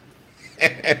chanchuy.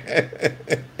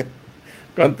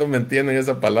 ¿Cuántos me entienden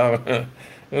esa palabra?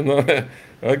 No,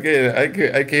 hay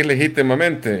que ir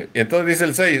legítimamente. Y entonces dice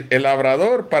el 6, el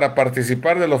labrador para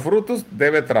participar de los frutos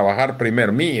debe trabajar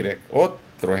primero. Mire,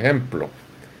 otro ejemplo.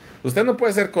 Usted no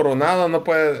puede ser coronado, no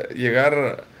puede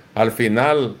llegar al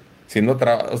final si no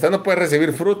trabaja. Usted no puede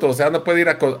recibir fruto, o sea, no puede ir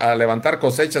a levantar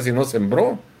cosecha si no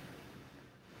sembró.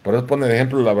 Por eso pone de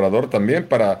ejemplo el labrador también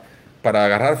para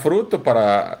agarrar fruto,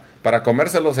 para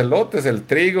comerse los elotes, el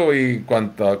trigo y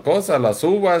cuanta cosa, las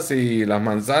uvas y las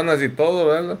manzanas y todo,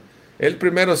 ¿verdad? Él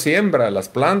primero siembra las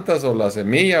plantas o la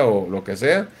semilla o lo que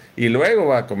sea y luego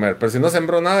va a comer. Pero si no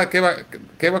sembró nada, ¿qué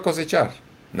va a cosechar?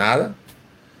 Nada.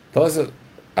 Entonces,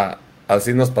 a-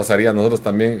 así nos pasaría a nosotros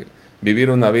también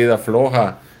vivir una vida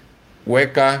floja,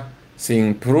 hueca,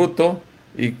 sin fruto.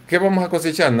 ¿Y qué vamos a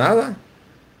cosechar? Nada.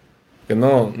 Que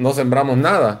no sembramos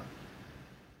nada.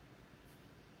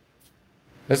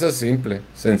 Eso es simple,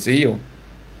 sencillo,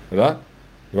 ¿verdad?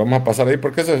 Y vamos a pasar ahí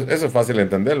porque eso es fácil de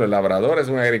entenderlo. El labrador es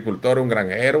un agricultor, un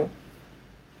granjero,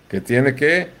 que tiene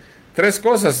que... Tres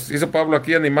cosas hizo Pablo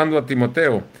aquí animando a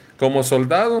Timoteo. Como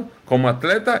soldado, como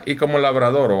atleta y como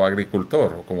labrador o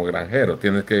agricultor o como granjero.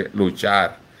 Tienes que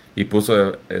luchar. Y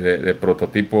puso de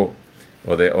prototipo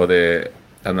o de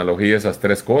analogía esas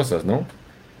tres cosas, ¿no?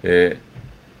 Eh,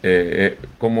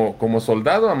 como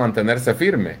soldado a mantenerse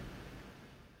firme.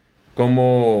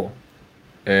 Como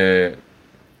eh,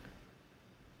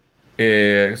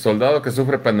 soldado que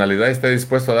sufre penalidad y está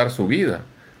dispuesto a dar su vida.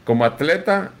 Como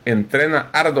atleta, entrena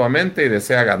arduamente y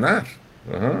desea ganar.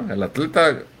 Ajá. El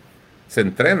atleta se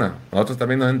entrena. Nosotros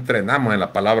también nos entrenamos en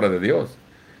la palabra de Dios.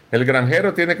 El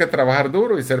granjero tiene que trabajar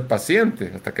duro y ser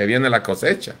paciente hasta que viene la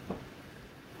cosecha.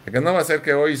 Porque no va a ser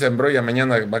que hoy sembró y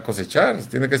mañana va a cosechar.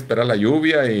 Tiene que esperar la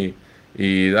lluvia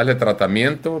y darle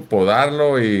tratamiento,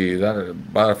 podarlo y va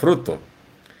a dar fruto.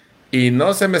 Y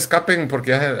no se me escapen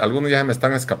porque algunos ya se me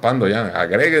están escapando ya.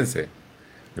 Agréguense.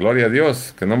 Gloria a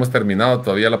Dios, que no hemos terminado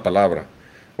todavía la palabra.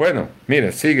 Bueno,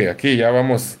 mire, sigue aquí,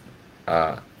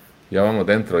 a, ya vamos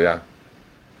dentro ya,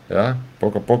 ¿verdad?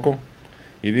 Poco a poco.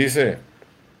 Y dice,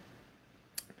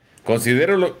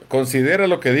 considera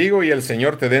lo que digo y el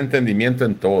Señor te dé entendimiento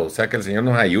en todo. O sea, que el Señor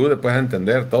nos ayude pues a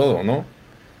entender todo, ¿no?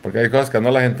 Porque hay cosas que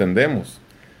no las entendemos.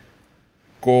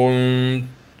 Con,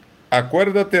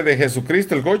 acuérdate de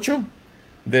Jesucristo el Gocho,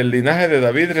 del linaje de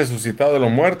David resucitado de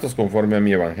los muertos conforme a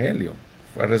mi evangelio.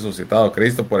 Fue resucitado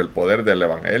Cristo por el poder del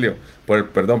evangelio, por el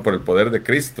poder de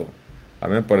Cristo.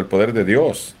 Amén, por el poder de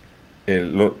Dios.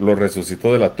 Él lo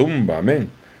resucitó de la tumba, amén.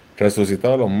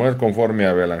 Resucitado de los muertos conforme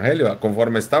al evangelio,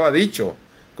 conforme estaba dicho,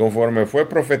 conforme fue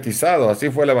profetizado, así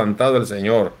fue levantado el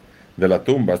Señor de la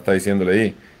tumba, está diciéndole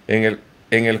ahí. En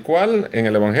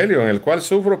el evangelio, en el cual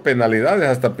sufro penalidades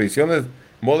hasta prisiones,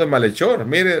 modo de malhechor.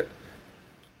 Mire,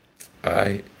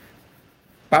 ay,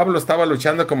 Pablo estaba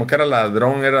luchando como que era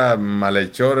ladrón, era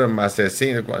malhechor,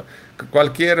 asesino,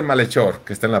 cualquier malhechor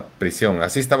que esté en la prisión.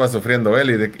 Así estaba sufriendo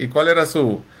él. ¿Y cuál era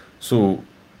su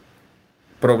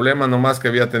problema nomás que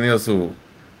había tenido su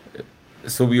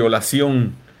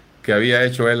violación que había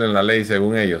hecho él en la ley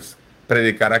según ellos?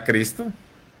 Predicar a Cristo.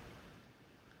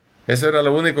 Eso era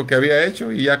lo único que había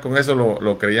hecho y ya con eso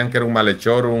lo creían que era un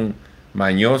malhechor, un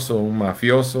mañoso, un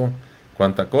mafioso,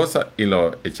 cuanta cosa, y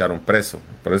lo echaron preso.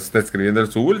 Por eso está escribiendo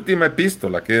su última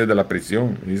epístola aquí desde la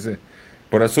prisión. Dice,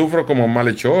 por eso sufro como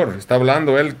malhechor. Está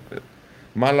hablando él,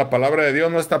 más la palabra de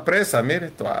Dios no está presa. Mire,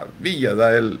 todavía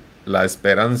da él la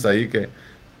esperanza ahí que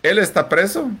él está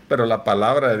preso, pero la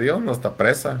palabra de Dios no está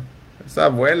presa. Esa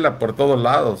vuela por todos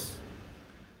lados.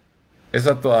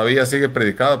 Esa todavía sigue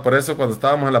predicada. Por eso cuando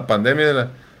estábamos en la pandemia,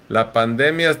 la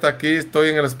pandemia está aquí, estoy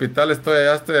en el hospital, estoy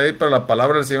allá, estoy ahí, pero la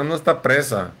palabra del Señor no está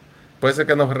presa. Puede ser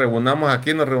que nos reunamos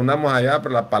aquí, nos reunamos allá,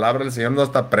 pero la palabra del Señor no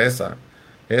está presa.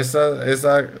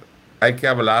 Esa hay que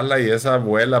hablarla y esa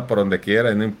vuela por donde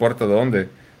quiera y no importa dónde,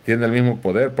 tiene el mismo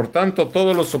poder. Por tanto,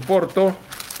 todo lo soporto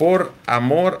por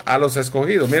amor a los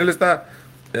escogidos. Mira, él está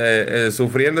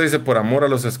sufriendo, dice, por amor a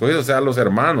los escogidos, o sea, a los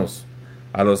hermanos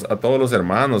a todos los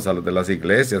hermanos, a los de las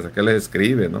iglesias, a que les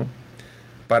escribe, ¿no?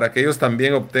 Para que ellos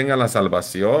también obtengan la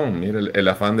salvación. Mire, el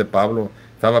afán de Pablo,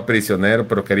 estaba prisionero,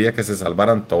 pero quería que se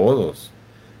salvaran todos,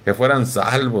 que fueran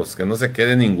salvos, que no se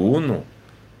quede ninguno.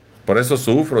 Por eso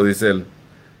sufro, dice él,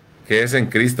 que es en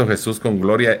Cristo Jesús con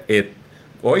gloria.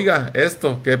 Oiga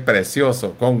esto, qué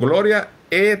precioso, con gloria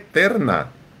eterna.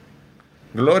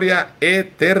 Gloria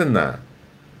eterna.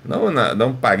 No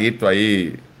un paguito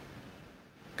ahí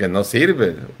que no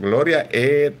sirve. Gloria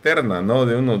eterna, no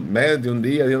de unos meses, de un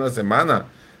día, de una semana.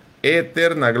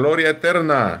 Eterna, gloria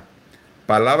eterna.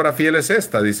 Palabra fiel es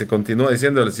esta, dice, continúa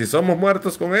diciéndole, si somos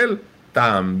muertos con Él,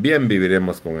 también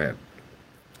viviremos con Él.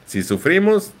 Si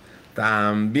sufrimos,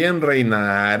 también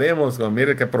reinaremos con,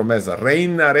 mire qué promesa,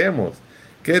 reinaremos.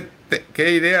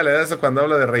 ¿Qué idea le da eso cuando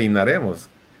habla de reinaremos?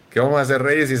 Que vamos a ser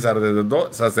reyes y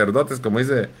sacerdotes, como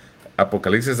dice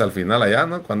Apocalipsis al final allá,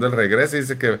 ¿no? Cuando Él regrese,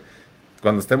 dice que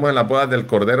cuando estemos en la boda del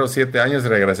Cordero 7 años y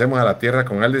regresemos a la tierra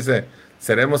con Él, dice,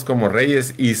 seremos como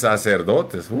reyes y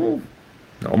sacerdotes.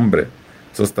 Hombre,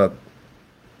 eso está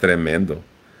tremendo.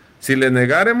 Si le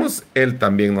negáremos, Él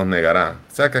también nos negará.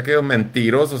 O sea, que aquellos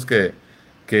mentirosos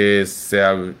que se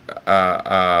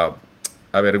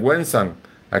avergüenzan,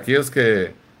 aquellos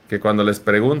que cuando les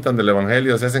preguntan del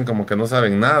Evangelio se hacen como que no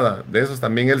saben nada, de esos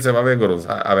también Él se va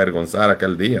a avergonzar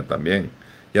aquel día también.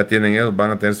 Ya tienen ellos, van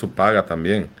a tener su paga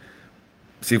también.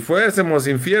 Si fuésemos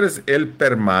infieles, Él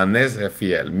permanece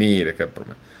fiel. Mire qué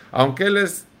promesa. Aunque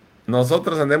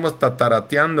nosotros andemos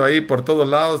tatarateando ahí por todos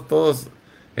lados, todos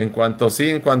en cuanto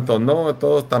sí, en cuanto no,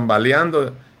 todos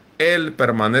tambaleando, Él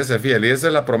permanece fiel. Y esa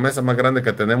es la promesa más grande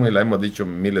que tenemos y la hemos dicho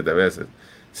miles de veces.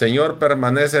 Señor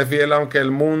permanece fiel aunque el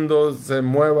mundo se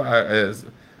mueva,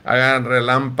 hagan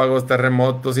relámpagos,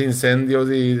 terremotos,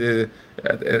 incendios y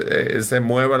se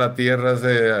mueva la tierra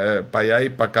para allá y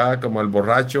para acá como el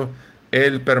borracho.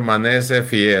 Él permanece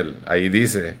fiel. Ahí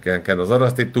dice que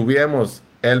nosotros titubeemos,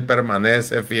 Él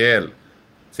permanece fiel.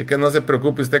 Así que no se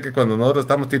preocupe usted que cuando nosotros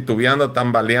estamos titubeando,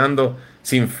 tambaleando,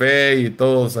 sin fe y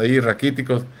todos ahí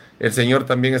raquíticos, el Señor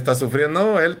también está sufriendo.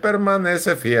 No, Él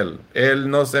permanece fiel. Él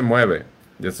no se mueve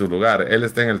de su lugar. Él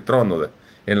está en el trono,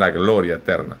 en la gloria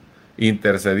eterna,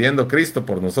 intercediendo Cristo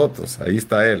por nosotros. Ahí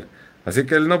está Él. Así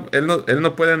que él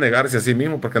no puede negarse a sí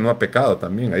mismo porque no ha pecado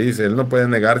también. Ahí dice, Él no puede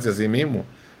negarse a sí mismo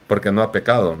porque no ha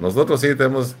pecado. Nosotros sí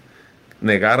debemos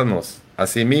negarnos a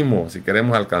sí mismo si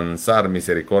queremos alcanzar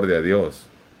misericordia de Dios.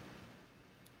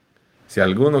 Si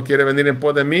alguno quiere venir en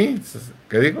pos de mí,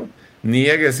 ¿qué digo?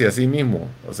 Niéguese a sí mismo.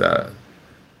 O sea,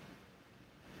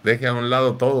 deje a un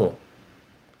lado todo.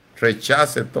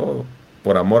 Rechace todo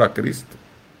por amor a Cristo.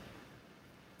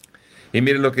 Y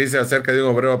miren lo que dice acerca de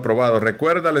un obrero aprobado.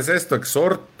 Recuérdales esto,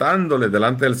 exhortándoles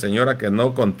delante del Señor a que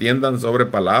no contiendan sobre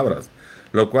palabras,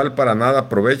 lo cual para nada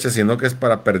aprovecha, sino que es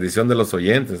para perdición de los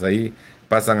oyentes. Ahí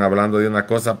pasan hablando de una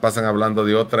cosa, pasan hablando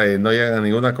de otra y no llegan a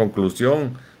ninguna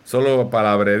conclusión. Solo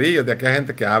palabreríos de aquella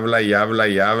gente que habla y habla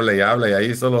y habla y habla y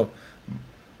ahí solo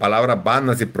palabras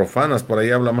vanas y profanas. Por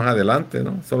ahí habla más adelante,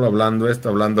 ¿no? Solo hablando esto,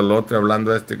 hablando lo otro,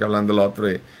 hablando esto y hablando lo otro.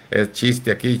 Y es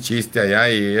chiste aquí, chiste allá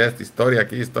y esta historia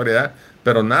aquí, historia allá.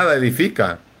 Pero nada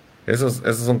edifica. Esas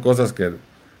son cosas que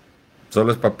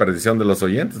solo es para perdición de los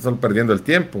oyentes, solo perdiendo el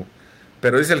tiempo.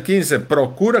 Pero dice el 15,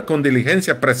 procura con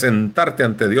diligencia presentarte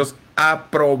ante Dios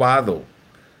aprobado,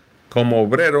 como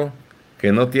obrero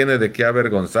que no tiene de qué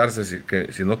avergonzarse,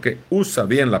 sino que usa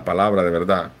bien la palabra de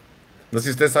verdad. No sé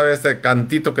si usted sabe este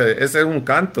cantito, ese es un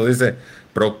canto, dice,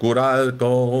 procurad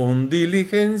con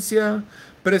diligencia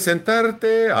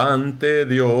presentarte ante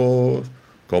Dios,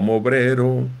 como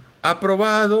obrero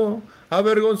aprobado,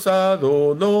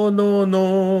 avergonzado, no, no,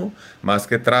 no, más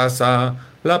que traza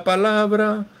la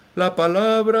palabra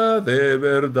de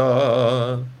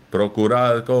verdad.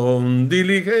 Procurad con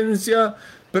diligencia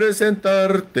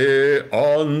presentarte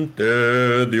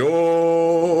ante Dios.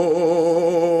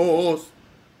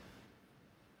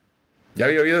 ¿Ya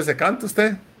había oído ese canto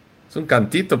usted? Es un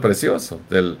cantito precioso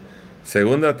del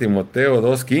 2 Timoteo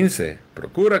 2:15.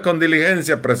 Procura con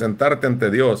diligencia presentarte ante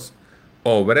Dios,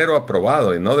 obrero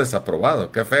aprobado y no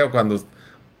desaprobado. Qué feo cuando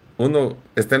uno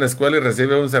está en la escuela y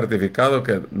recibe un certificado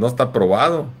que no está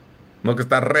aprobado, no que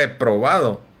está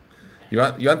reprobado.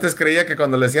 Yo antes creía que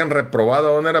cuando le decían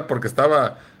reprobado aún era porque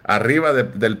estaba arriba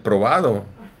del probado.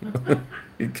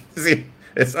 Y que sí,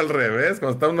 es al revés.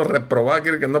 Cuando está uno reprobado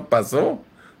quiere que no pasó,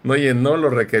 no llenó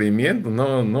los requerimientos,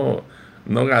 no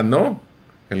ganó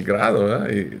el grado, ¿verdad?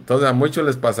 Y entonces a muchos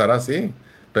les pasará así.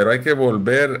 Pero hay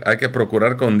que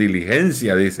procurar con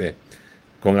diligencia, dice,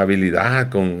 con habilidad,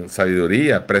 con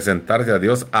sabiduría, presentarse a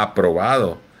Dios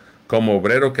aprobado, como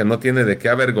obrero que no tiene de qué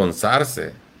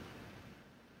avergonzarse.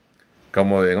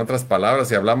 Como en otras palabras,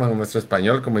 si hablamos en nuestro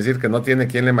español, como decir que no tiene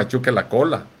quien le machuque la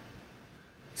cola,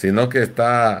 sino que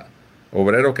está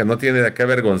obrero que no tiene de qué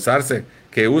avergonzarse,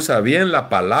 que usa bien la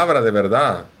palabra de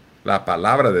verdad, la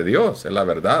palabra de Dios, es la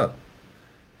verdad,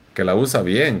 que la usa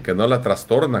bien, que no la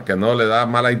trastorna, que no le da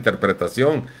mala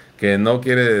interpretación, que no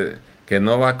quiere que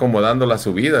no va acomodándola a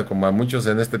su vida, como a muchos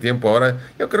en este tiempo ahora.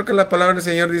 Yo creo que la palabra del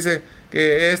Señor dice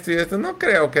que esto y esto, no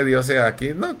creo que Dios sea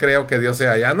aquí, no creo que Dios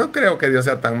sea allá, no creo que Dios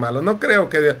sea tan malo, no creo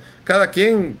que Dios... Cada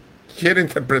quien quiere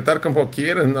interpretar como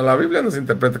quiere, no, la Biblia no se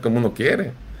interpreta como uno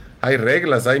quiere. Hay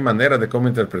reglas, hay maneras de cómo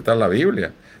interpretar la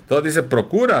Biblia. Entonces dice,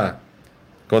 procura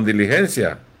con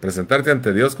diligencia presentarte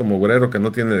ante Dios como obrero que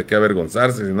no tiene de qué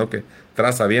avergonzarse, sino que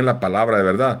traza bien la palabra de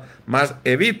verdad. Más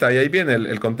evita, y ahí viene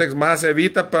el contexto, más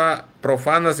evita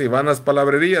profanas y vanas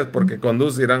palabrerías, porque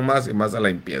conducirán más y más a la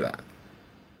impiedad.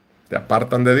 Te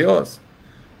apartan de Dios.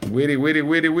 Wiri, wiri,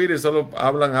 wiri, wiri, solo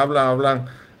hablan,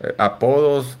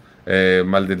 apodos,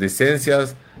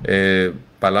 maldicencias,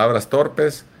 palabras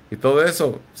torpes, y todo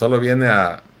eso solo viene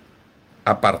a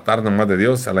apartarnos más de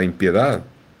Dios, a la impiedad.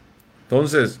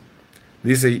 Entonces,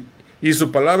 dice, y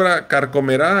su palabra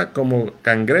carcomerá como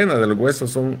gangrena del hueso,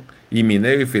 son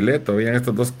Himeneo y Fileto. Habían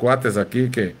estos dos cuates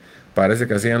aquí que parece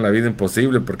que hacían la vida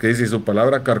imposible, porque dice, y su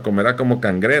palabra carcomerá como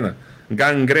gangrena.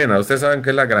 Gangrena, ustedes saben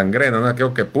que es la gangrena, ¿no?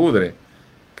 Aquello que pudre,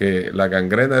 que la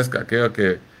gangrena es aquello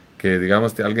que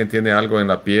digamos, que alguien tiene algo en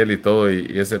la piel y todo,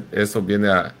 y eso viene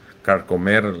a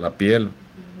carcomer la piel,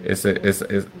 esa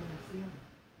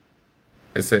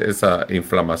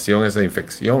inflamación, esa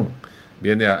infección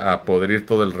viene a podrir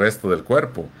todo el resto del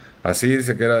cuerpo. Así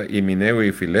dice que era Himeneo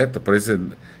y Fileto, pero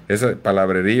ese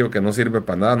palabrerío que no sirve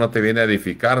para nada, no te viene a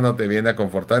edificar, no te viene a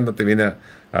confortar, no te viene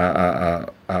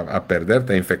a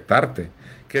perderte, a infectarte.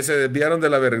 Que se desviaron de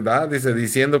la verdad, dice,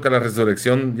 diciendo que la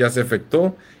resurrección ya se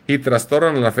efectuó y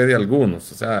trastornan la fe de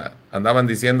algunos. O sea, andaban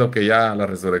diciendo que ya la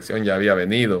resurrección ya había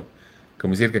venido,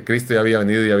 como decir que Cristo ya había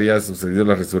venido y había sucedido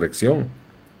la resurrección.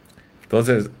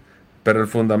 Entonces, pero el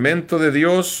fundamento de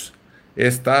Dios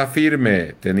está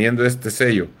firme, teniendo este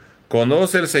sello.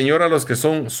 Conoce el Señor a los que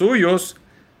son suyos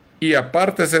y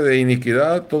apártese de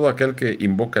iniquidad todo aquel que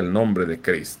invoca el nombre de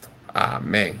Cristo.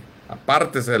 Amén.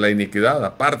 Apártese de la iniquidad,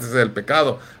 apártese del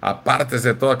pecado, apártese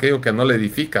de todo aquello que no le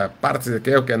edifica, apártese de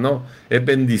aquello que no es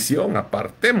bendición,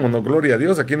 apartémonos, gloria a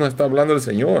Dios, aquí nos está hablando el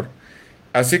Señor.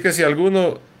 Así que si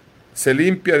alguno se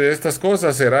limpia de estas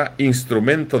cosas, será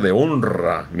instrumento de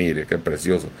honra, mire qué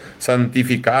precioso,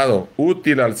 santificado,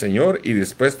 útil al Señor y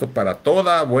dispuesto para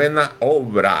toda buena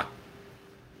obra.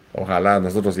 Ojalá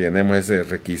nosotros llenemos ese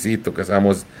requisito, que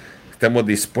estemos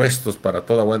dispuestos para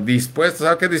toda buena. Dispuestos,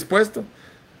 ¿sabe qué es dispuesto?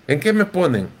 ¿En qué me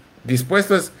ponen?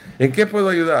 Dispuesto es, ¿en qué puedo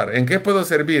ayudar? ¿En qué puedo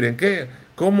servir? ¿En qué?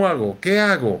 ¿Cómo hago? ¿Qué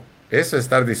hago? Eso es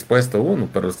estar dispuesto uno,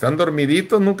 pero están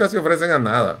dormiditos, nunca se ofrecen a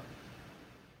nada.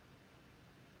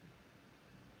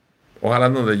 Ojalá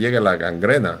no le llegue la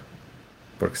gangrena,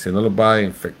 porque si no los va a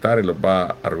infectar y los va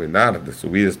a arruinar de su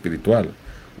vida espiritual.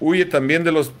 Huye también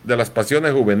de las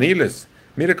pasiones juveniles.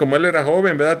 Mire, como él era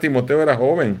joven, ¿verdad? Timoteo era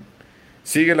joven.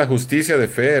 Sigue la justicia de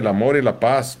fe, el amor y la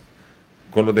paz,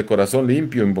 con los de corazón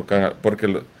limpio,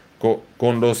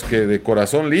 con los que de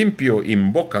corazón limpio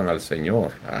invocan al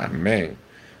Señor. Amén.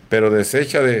 Pero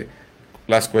desecha de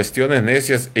las cuestiones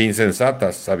necias e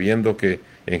insensatas, sabiendo que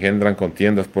engendran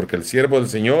contiendas, porque el siervo del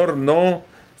Señor no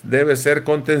debe ser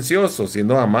contencioso,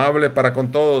 sino amable para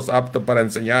con todos, apto para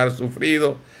enseñar,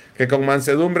 sufrido, que con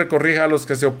mansedumbre corrija a los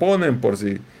que se oponen, por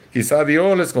si quizá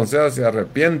Dios les conceda se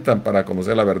arrepientan para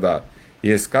conocer la verdad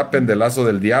y escapen del lazo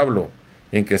del diablo,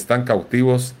 en que están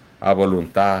cautivos a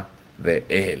voluntad de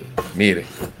Él. Mire,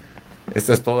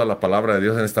 esta es toda la palabra de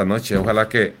Dios en esta noche. Ojalá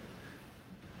que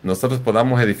nosotros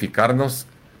podamos edificarnos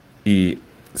y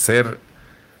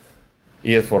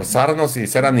esforzarnos y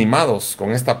ser animados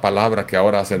con esta palabra que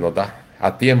ahora se nos da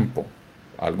a tiempo.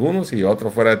 Algunos y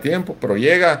otros fuera de tiempo, pero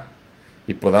llega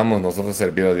y podamos nosotros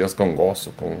servir a Dios con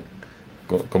gozo,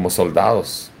 como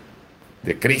soldados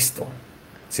de Cristo,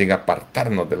 sin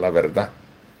apartarnos de la verdad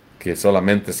que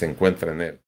solamente se encuentra en Él.